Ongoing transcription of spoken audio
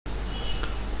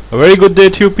A very good day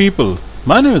to you people.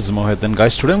 My name is Mohit, and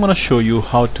guys, today I'm going to show you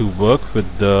how to work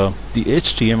with the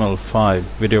HTML5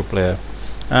 video player,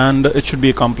 and it should be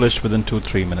accomplished within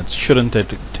 2-3 minutes. Shouldn't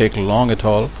take long at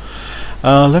all.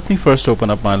 Let me first open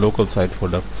up my local site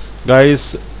folder.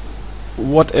 Guys,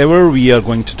 whatever we are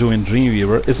going to do in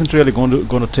Dreamweaver isn't really going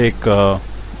to take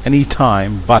any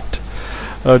time, but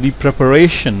the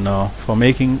preparation for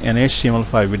making an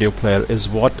HTML5 video player is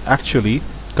what actually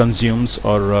consumes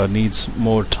or needs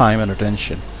more time and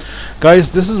attention.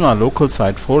 Guys, this is my local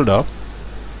site folder,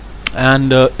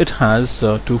 and it has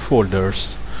two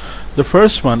folders. The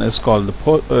first one is called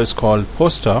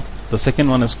poster. The second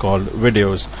one is called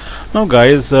videos. Now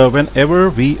guys, whenever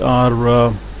we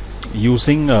are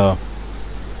using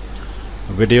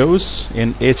videos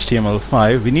in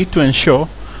HTML5, we need to ensure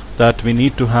that we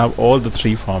need to have all the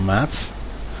three formats: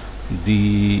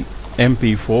 the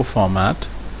MP4 format,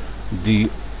 the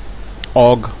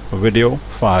OGG video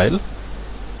file,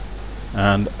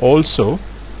 and also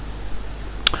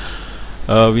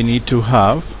we need to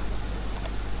have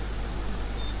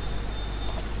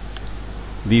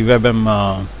the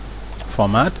WebM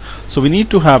format. So we need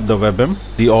to have the WebM,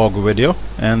 the OGG video,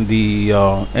 and the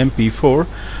MP4.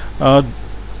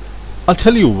 I'll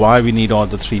tell you why we need all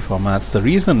the three formats. The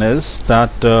reason is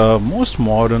that most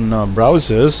modern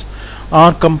browsers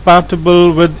are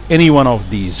compatible with any one of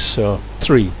these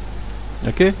three.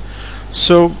 Okay,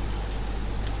 so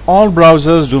all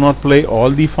browsers do not play all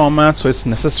the formats, so it's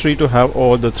necessary to have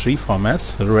all the three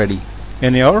formats ready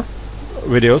in your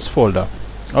videos folder.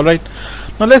 Alright,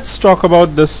 now let's talk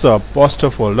about this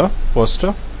poster folder.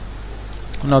 Poster.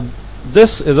 Now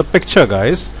this is a picture,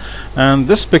 guys, and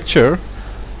this picture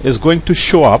is going to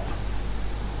show up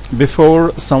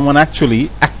before someone actually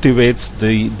activates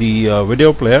the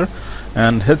video player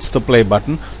and hits the play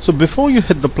button. So before you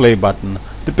hit the play button,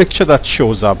 the picture that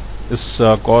shows up is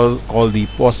called the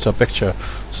poster picture.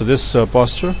 So this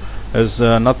poster is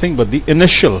nothing but the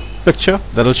initial picture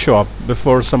that will show up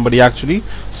before somebody actually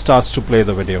starts to play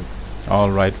the video.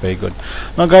 Alright, very good.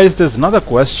 Now guys, there's another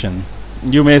question.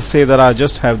 You may say that I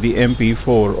just have the MP4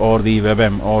 or the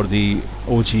WebM or the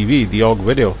OGV, the OGG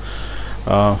video.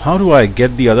 How do I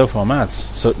get the other formats?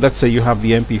 So let's say you have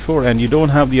the MP4 and you don't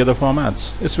have the other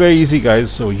formats. It's very easy, guys.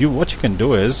 So what you can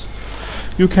do is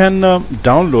you can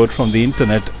download from the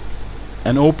internet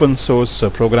an open source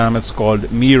program. It's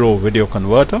called Miro Video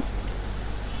Converter.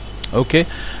 Okay,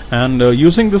 and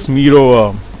using this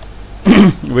Miro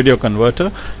Video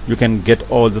Converter, you can get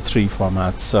all the three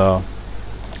formats.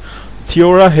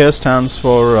 Theora here stands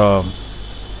for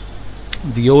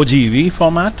the OGV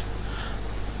format,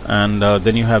 and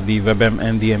then you have the WebM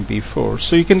and the MP4.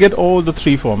 So you can get all the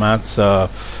three formats.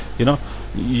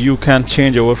 You can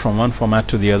change over from one format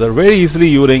to the other very easily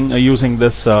using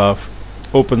this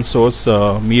open source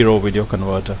Miro Video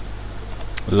Converter.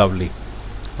 Lovely.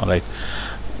 Alright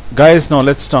guys, now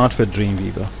let's start with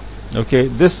Dreamweaver. Okay,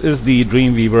 this is the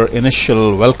Dreamweaver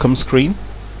initial welcome screen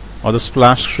or the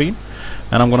splash screen,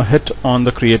 and I'm going to hit on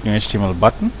the create new HTML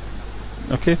button.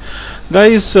 Okay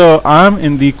guys, I'm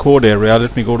in the code area.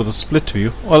 Let me go to the split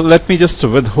view, or let me just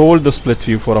withhold the split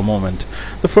view for a moment.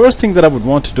 The first thing that I would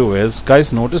want to do is,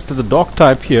 guys, notice that the doc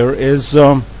type here is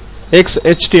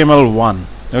HTML1.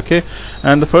 okay,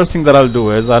 and the first thing that I'll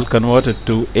do is I'll convert it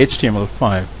to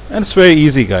HTML5, and it's very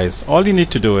easy, guys. All you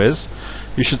need to do is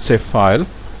you should say file,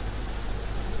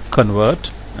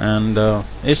 convert, and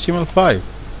HTML5.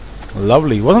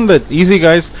 Lovely. Wasn't that easy,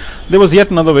 guys? There was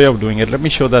yet another way of doing it. Let me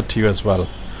show that to you as well.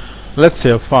 Let's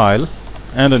say a file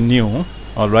and a new.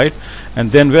 Alright,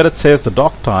 and then where it says the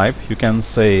doc type, you can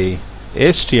say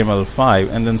HTML5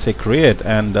 and then say create,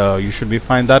 and you should be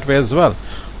fine that way as well.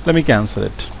 Let me cancel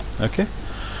it. Okay,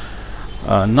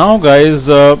 now guys,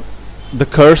 the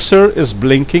cursor is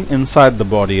blinking inside the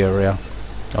body area.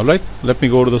 Alright, let me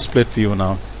go to the split view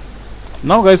now.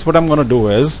 Now guys, what I'm going to do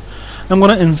is I'm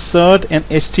going to insert an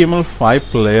HTML5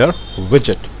 player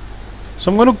widget. So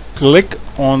I'm going to click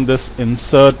on this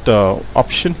insert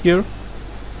option here,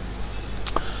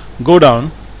 go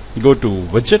down, go to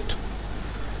widget,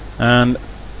 and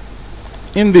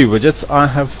in the widgets I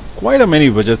have quite a many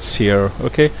widgets here,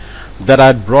 okay, that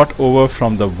I brought over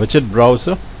from the widget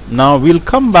browser. Now we'll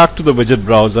come back to the widget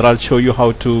browser. I'll show you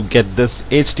how to get this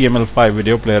HTML5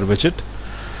 video player widget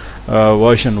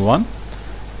version 1.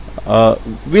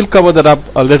 We'll cover that up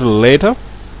a little later.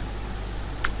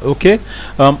 Okay,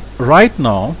 right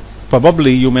now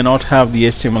probably you may not have the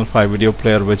HTML5 video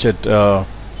player widget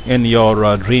in your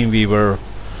Dreamweaver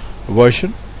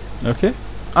version. Okay,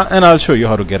 and I'll show you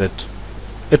how to get it.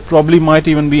 It probably might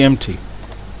even be empty.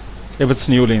 if it's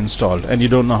newly installed and you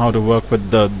don't know how to work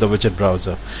with the widget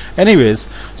browser. Anyways,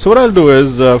 so what I'll do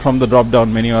is from the drop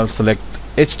down menu I'll select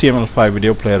HTML5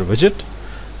 video player widget,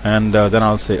 and then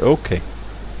I'll say OK.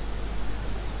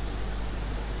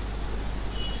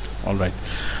 Alright,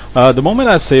 the moment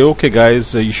I say OK,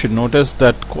 guys, you should notice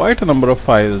that quite a number of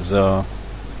files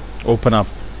open up,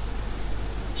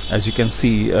 as you can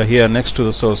see here next to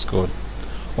the source code.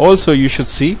 Also you should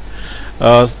see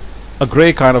a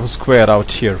gray kind of a square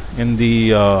out here in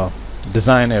the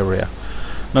design area.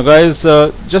 Now guys,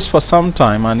 just for some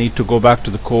time I need to go back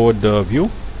to the code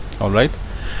view. Alright,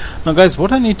 now guys,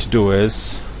 what I need to do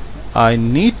is I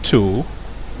need to,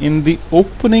 in the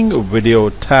opening video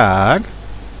tag,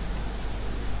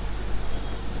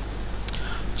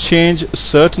 change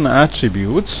certain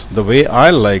attributes the way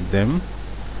I like them.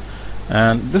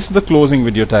 And this is the closing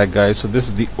video tag, guys. So this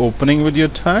is the opening video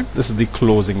tag, this is the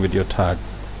closing video tag.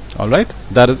 Alright,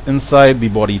 that is inside the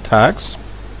body tags.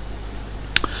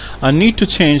 I need to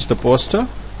change the poster.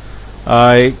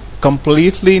 I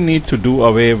completely need to do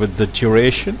away with the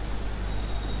duration.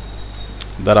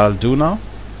 That I'll do now.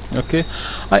 Okay,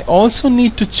 I also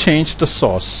need to change the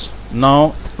source.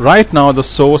 Now right now the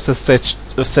source is set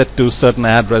to a certain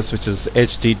address, which is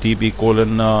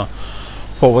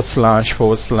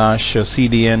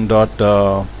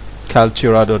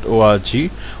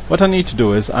http://cdn.kaltura.org. What I need to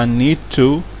do is I need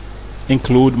to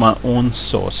include my own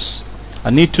source. I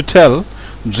need to tell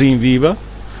Dreamweaver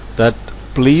that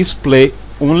please play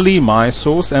only my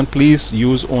source and please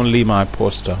use only my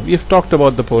poster. We have talked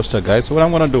about the poster, guys. So what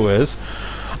I'm going to do is,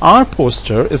 our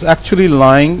poster is actually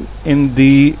lying in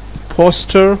the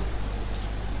poster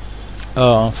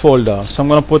folder. So I'm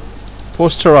going to put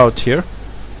poster out here.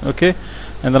 Okay,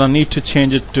 and then I need to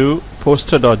change it to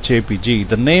poster.jpg.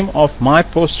 The name of my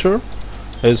poster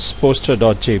is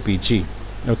poster.jpg.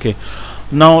 Okay,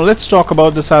 now let's talk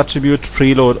about this attribute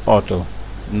preload auto.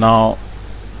 Now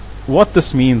what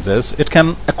this means is it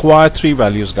can acquire three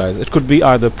values, guys. It could be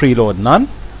either preload none,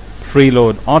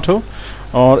 preload auto,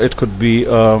 or it could be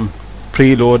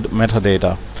preload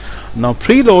metadata. Now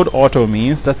preload auto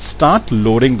means that start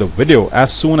loading the video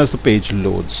as soon as the page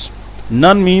loads.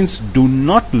 None means do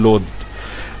not load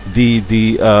the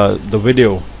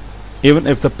video even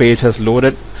if the page has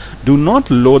loaded. Do not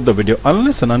load the video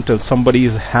unless and until somebody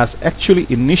has actually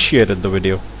initiated the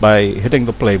video by hitting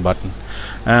the play button.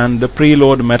 And the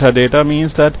preload metadata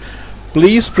means that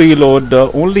please preload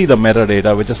only the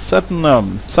metadata, which is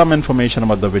certain some information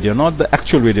about the video, not the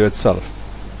actual video itself,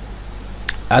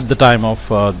 at the time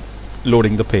of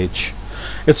loading the page.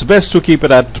 It's best to keep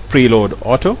it at preload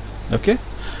auto. Okay,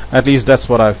 at least that's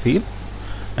what I feel.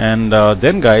 And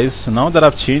then guys, now that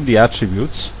I've changed the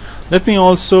attributes, let me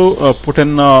also put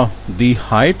in the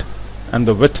height and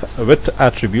the width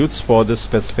attributes for this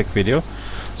specific video.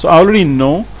 So I already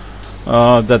know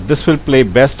that this will play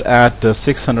best at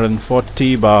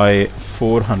 640 by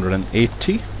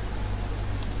 480.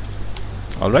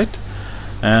 Alright,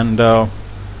 and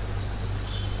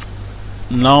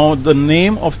now the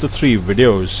name of the three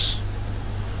videos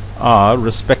are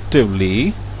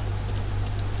respectively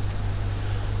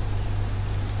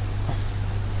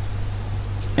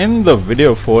in the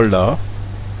video folder.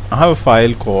 I have a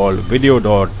file called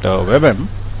video.webm.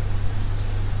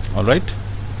 Alright,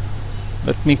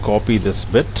 let me copy this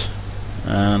bit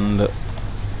and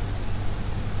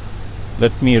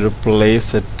let me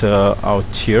replace it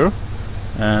out here,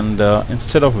 and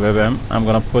instead of webm I'm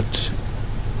gonna put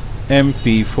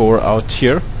mp4 out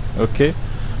here. Okay,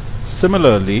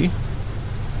 similarly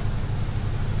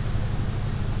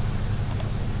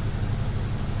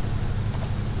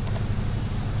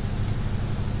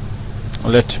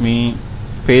let me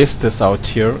paste this out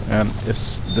here, and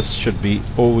this should be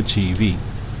OGV.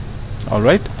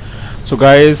 Alright, so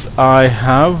guys, I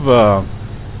have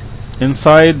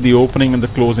inside the opening and the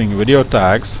closing video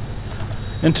tags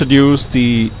introduced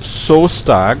the source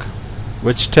tag,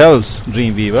 which tells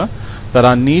Dreamweaver that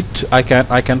I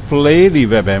can play the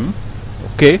WebM.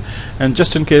 Okay, and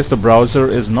just in case the browser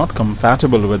is not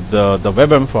compatible with the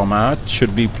WebM format,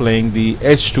 should be playing the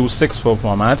H.264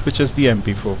 format, which is the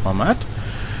MP4 format,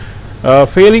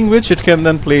 failing which it can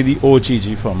then play the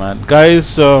OGG format.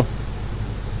 Guys,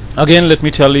 again let me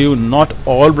tell you, not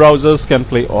all browsers can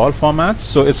play all formats,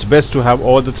 so it's best to have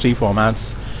all the three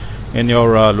formats in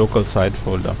your local site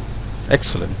folder.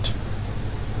 Excellent.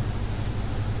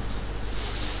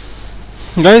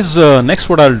 Guys, next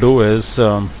what I'll do is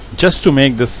just to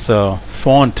make this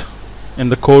font in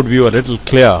the code view a little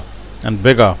clear and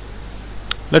bigger,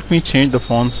 let me change the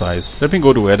font size. Let me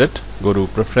go to edit, go to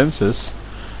preferences,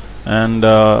 and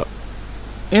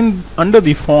under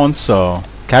the fonts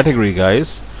category,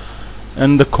 guys,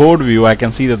 in the code view I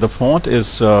can see that the font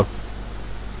is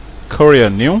Courier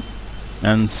New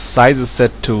and size is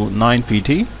set to 9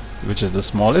 pt, which is the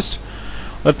smallest.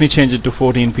 Let me change it to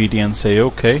 14 pt and say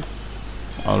OK.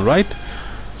 Alright,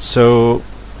 so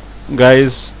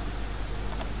guys,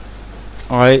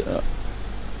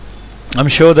 I'm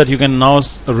sure that you can now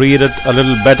read it a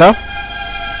little better.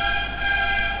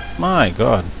 My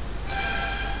God,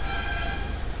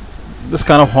 this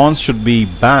kind of fonts should be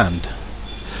banned.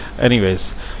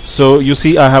 Anyways, so you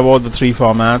see I have all the three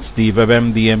formats, the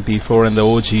WebM, the MP4 and the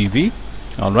OGV.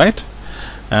 Alright,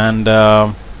 and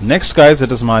next guys,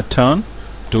 it is my turn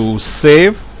to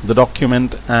save the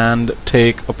document and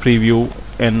take a preview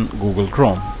in Google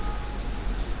Chrome.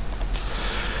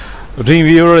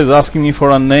 Dreamweaver is asking me for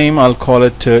a name. I'll call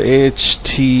it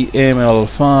HTML5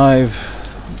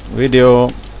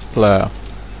 video player,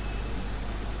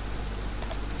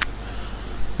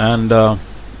 and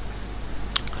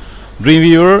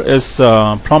Dreamweaver is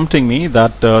prompting me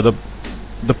that the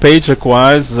page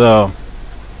requires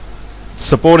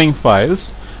supporting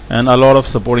files, and a lot of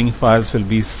supporting files will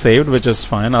be saved, which is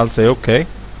fine. I'll say OK.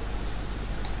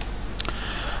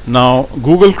 Now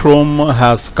Google Chrome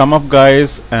has come up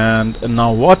guys, and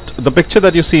now what the picture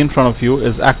that you see in front of you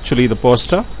is actually the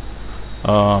poster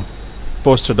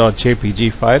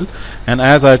poster.jpg file, and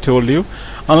as I told you,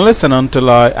 unless and until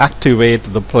I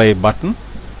activate the play button,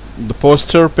 the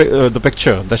poster the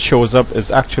picture that shows up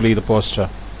is actually the poster.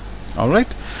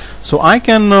 Alright, so I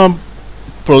can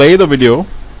play the video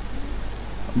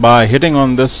by hitting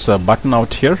on this button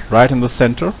out here right in the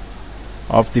center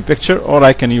of the picture, or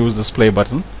I can use this play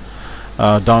button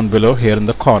down below here in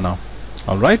the corner.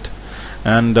 Alright,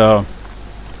 and the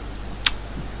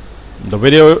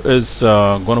video is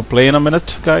going to play in a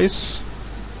minute guys.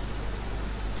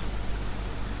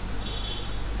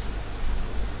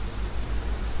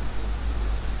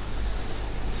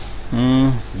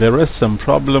 There is some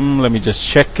problem. Let me just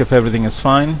check if everything is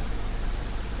fine.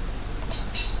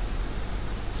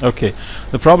 Okay,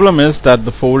 the problem is that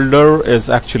the folder is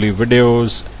actually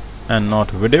videos and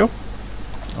not video.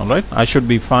 Alright, I should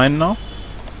be fine now.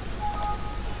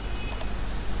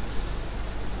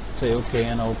 Say OK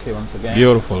and OK once again.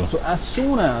 Beautiful. So as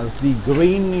soon as the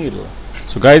green needle,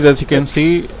 so guys, as you can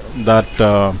see that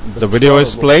the video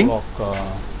is playing.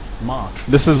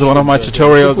 This is one of my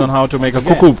tutorials on how to make a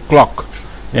cuckoo clock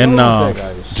in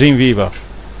Dreamweaver.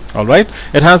 Alright,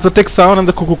 it has the tick sound and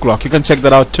the cuckoo clock. You can check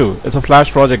that out too. It's a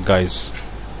flash project guys.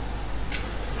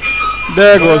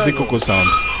 There goes the cuckoo sound.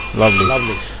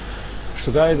 Lovely.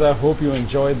 So guys, I hope you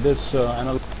enjoyed this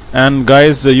and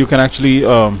guys, you can actually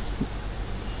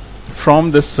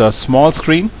from this small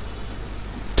screen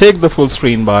take the full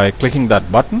screen by clicking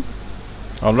that button.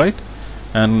 Alright,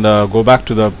 and go back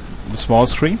to the small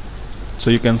screen, so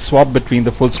you can swap between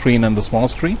the full screen and the small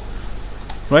screen.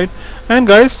 Right, and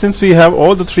guys, since we have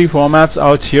all the three formats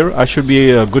out here, I should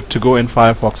be good to go in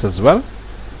Firefox as well.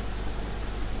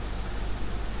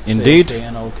 Indeed.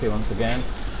 And OK once again,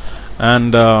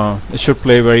 and it should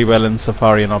play very well in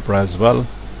Safari and Opera as well.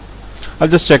 I'll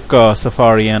just check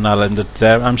Safari and I'll end it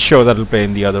there. I'm sure that will play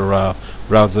in the other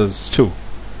browsers too.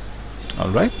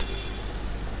 Alright.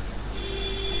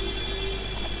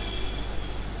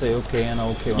 Say OK and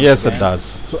OK once yes again. It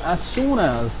does. So as soon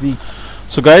as the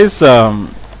so guys,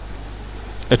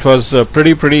 it was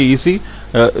pretty easy.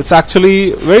 It's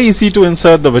actually very easy to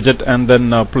insert the widget and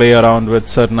then play around with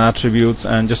certain attributes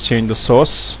and just change the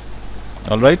source.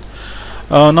 Alright,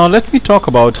 now let me talk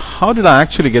about how did I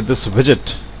actually get this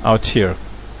widget out here.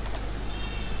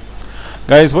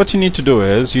 Guys, what you need to do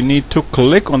is you need to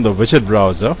click on the widget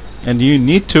browser and you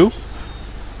need to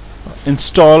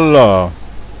install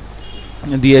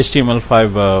the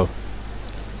HTML5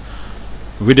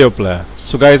 video player.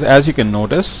 So guys, as you can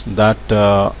notice that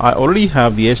I already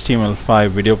have the HTML5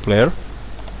 video player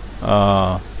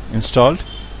installed.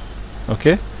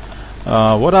 Okay,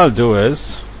 what I'll do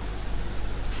is,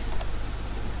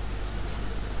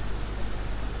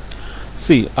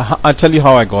 see, I'll tell you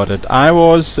how I got it. I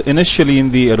was initially in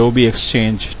the Adobe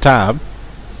Exchange tab,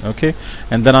 okay,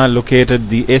 and then I located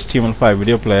the HTML5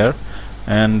 video player,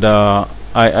 and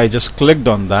I just clicked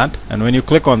on that, and when you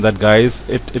click on that guys,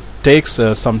 it takes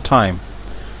some time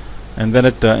and then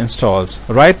it installs.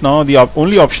 Right now the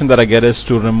only option that I get is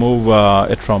to remove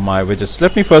it from my widgets.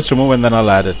 Let me first remove and then I'll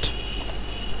add it.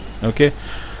 Okay,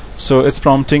 so it's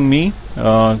prompting me,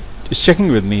 it's checking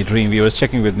with me, Dreamweaver is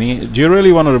checking with me, do you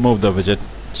really want to remove the widget?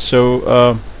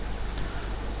 So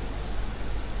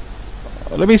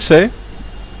let me say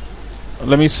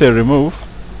remove,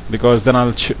 because then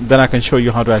I can show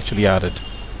you how to actually add it.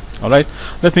 Alright,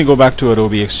 let me go back to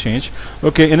Adobe Exchange.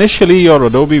 Okay, initially your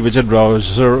Adobe widget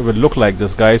browser will look like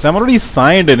this, guys. I'm already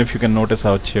signed in, if you can notice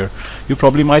out here. You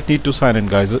probably might need to sign in,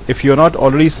 guys. If you're not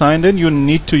already signed in, you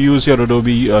need to use your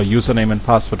Adobe username and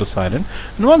password to sign in.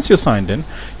 And once you're signed in,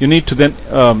 you need to then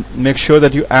make sure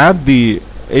that you add the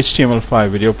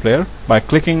HTML5 video player by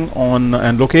clicking on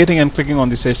and locating and clicking on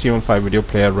this HTML5 video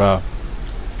player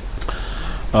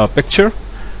picture.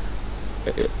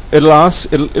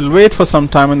 It'll wait for some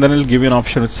time, and then it'll give you an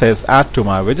option which says add to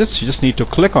my widgets. You just need to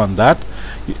click on that.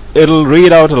 It'll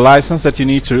read out a license that you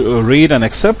need to read and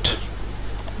accept.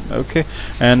 Okay,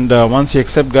 and once you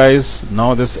accept, guys,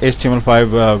 now this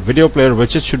HTML5 video player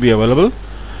widget should be available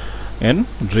in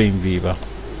Dreamweaver.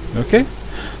 Okay,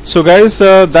 so guys,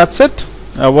 that's it.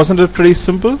 Wasn't it pretty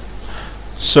simple?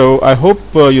 So I hope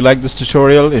you liked this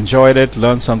tutorial, enjoyed it,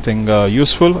 learned something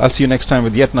useful. I'll see you next time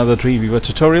with yet another Dreamweaver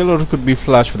tutorial, or it could be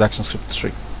Flash with ActionScript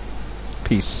 3.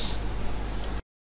 Peace.